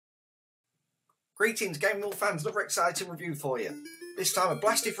Greetings, GamingMill fans, another exciting review for you. This time a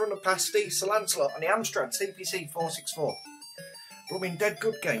blasted front of pasty, Sir Lancelot on the Amstrad CPC 464. Blooming dead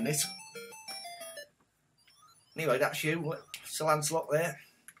good game, this. Anyway, that's you, Sir Lancelot there.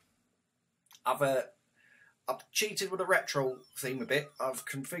 I've cheated with the retro theme a bit. I've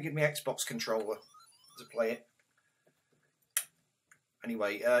configured my Xbox controller to play it.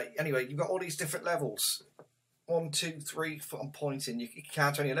 Anyway, you've got all these different levels. 1, 2, 3, 4, I'm pointing. You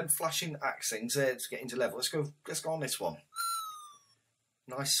can't any of them flashing axe things there to get into level. Let's go on this one.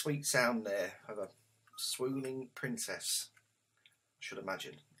 Nice sweet sound there of a swooning princess. I should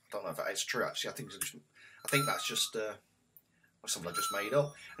imagine. I don't know if that is true actually. I think that's just something I just made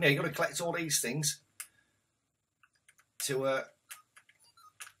up. And yeah, you've got to collect all these things to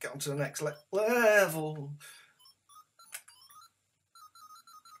get onto the next level.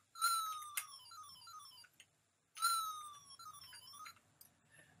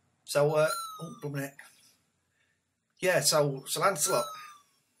 So, oh, blooming heck. Yeah, so Lancelot.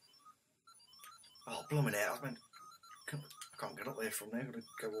 Oh, blooming heck. I can't get up there from there. I've got to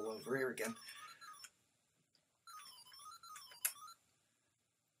go all over here again.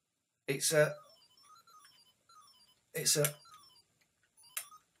 It's a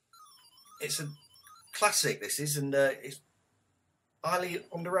classic, this is, and it's highly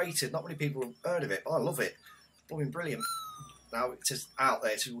underrated. Not many people have heard of it, but I love it. Blooming brilliant. Now it's just out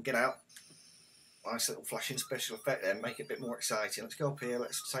there, so we'll get out. Nice little flashing special effect there, make it a bit more exciting. Let's go up here,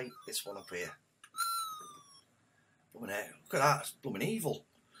 let's take this one up here. Blooming hell, look at that, it's blooming evil.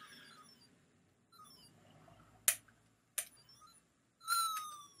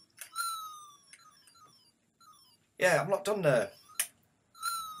 Yeah, I'm not done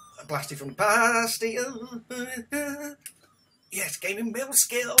blasting from the pasty. Yes, GamingMill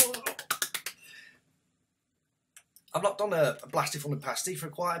skill. I've not done a blasted from the pasty for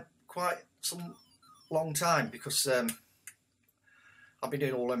quite some long time because I've been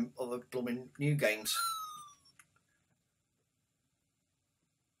doing all them other blooming new games.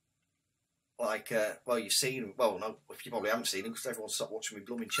 Like, well, you've seen them. Well, no, you probably haven't seen them because everyone stopped watching my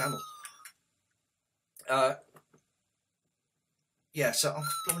blooming channel. Yeah, so I'm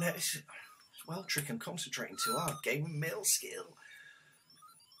blooming out. It's well trick and concentrating too hard. GamingMill skill.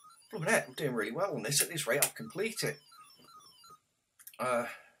 Blooming heck, I'm doing really well on this. At this rate, I'll complete it. Got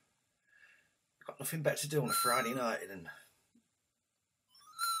nothing better to do on a Friday night than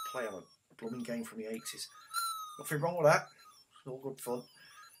play on a blooming game from the 80s. Nothing wrong with that. It's all good fun.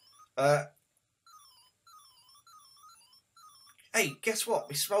 Hey, guess what?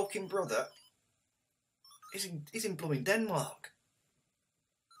 My smoking brother is in blooming Denmark.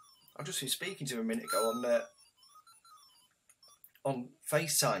 I've just been speaking to him a minute ago on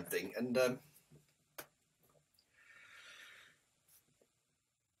FaceTime thing, and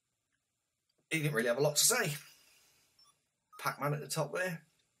he didn't really have a lot to say. Pac-Man at the top there.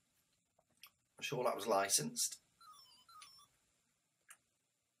 I'm sure that was licensed.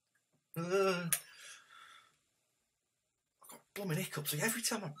 I've got blooming hiccups. Like every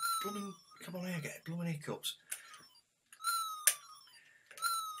time I blooming come on here, I get blooming hiccups.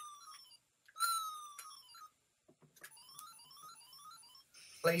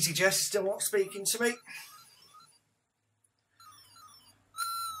 Lazy Jess is still not speaking to me.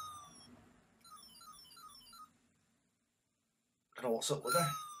 I don't know what's up with her.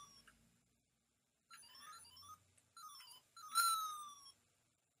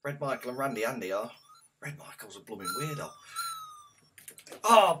 Red Michael and Randy Andy are. Red Michael's a blooming weirdo.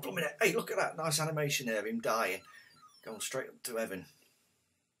 Oh, blooming it. Hey, look at that nice animation there of him dying. Going straight up to heaven.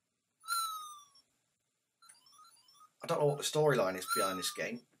 I don't know what the storyline is behind this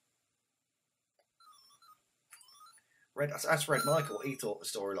game. That's Red Michael, what he thought the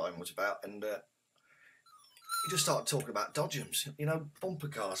storyline was about, and he just started talking about dodgems, you know, bumper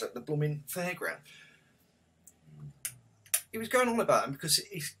cars at the blooming fairground. He was going on about them because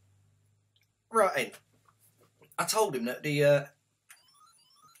he's... Right, I told him that the...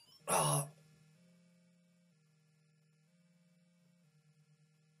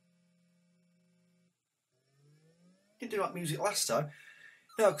 Didn't do that music last time.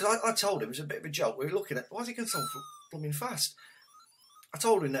 No, because I told him, it was a bit of a joke. We were looking at, why is he going so blooming fast? I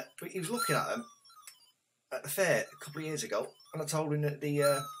told him that he was looking at them at the fair a couple of years ago, and I told him that the,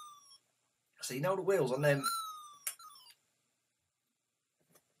 I said, you know the wheels on them,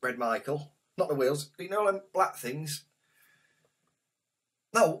 Red Michael, not the wheels, but you know them black things?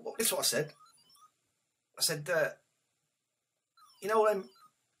 No, this is what I said. I said, you know them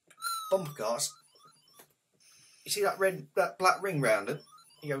bumper cars? You see that black ring round it?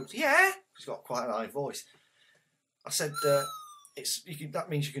 He goes, yeah. He's got quite an high voice. I said, that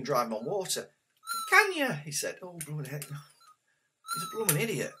means you can drive them on water. Can you? He said. Oh, blooming heck. He's a blooming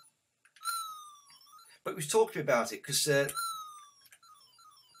idiot. But he was talking to me about it because there's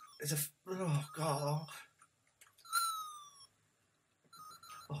a... Oh, God.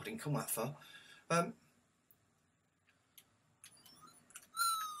 Oh, I didn't come that far.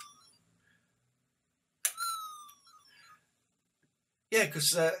 Yeah,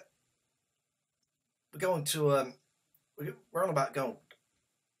 because we're going to... we're on about going...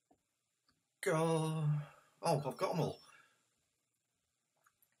 Go... Oh, I've got them all.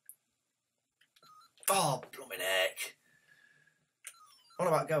 Oh, blooming heck. On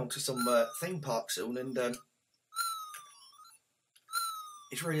about going to some theme park soon, and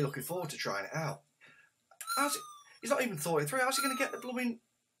he's really looking forward to trying it out. He's not even thought it through. How's he going to get the blooming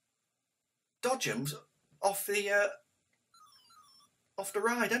dodgems off the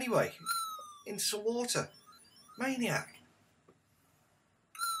ride anyway? Into some water. Maniac.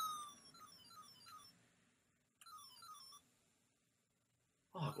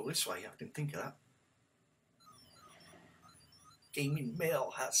 Oh, I'll go this way. I didn't think of that.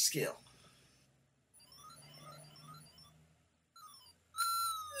 GamingMill has skill.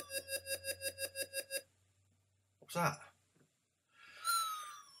 What's that?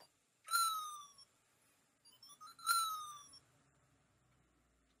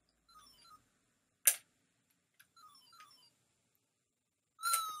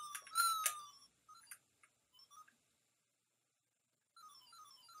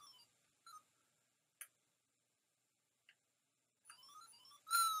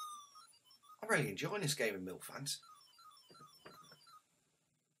 I'm really enjoying this GamingMill, fans.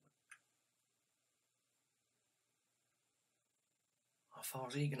 How far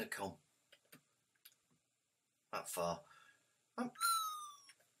is he going to come? That far. Was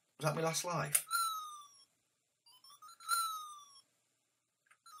that my last life?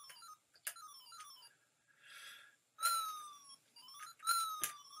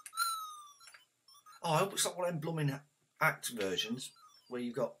 Oh, I hope it's not one of them blooming act versions where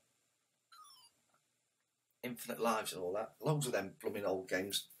you've got infinite lives and all that. Loads of them blooming old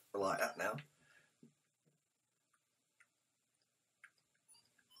games are like that now.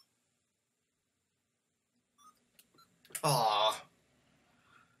 Ah,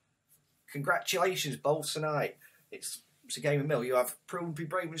 congratulations both tonight. It's a GamingMill. You have proven to be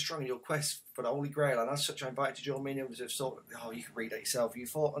brave and strong in your quest for the Holy Grail, and as such I invite you to join me in others who have sought. Oh, you can read it yourself. You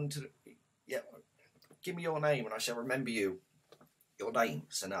fought unto the... Yeah, give me your name and I shall remember you. Your name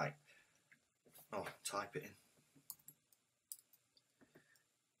tonight. Oh, type it in.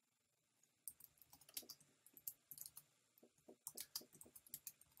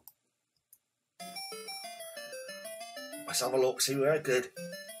 Let's have a look, see where I did.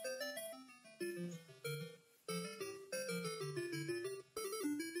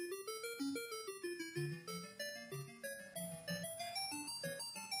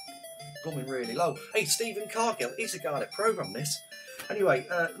 Coming really low. Hey, Stephen Cargill, he's the guy that programmed this. Anyway,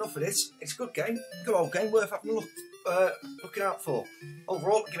 enough of this. It's a good game, good old game, worth having a look, looking out for.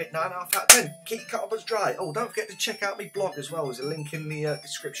 Overall, give it 9.5 out of 10. Keep your cotton dry. Oh, don't forget to check out my blog as well. There's a link in the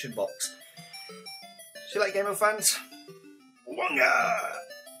description box. See you later, GamingMill fans. WONGA!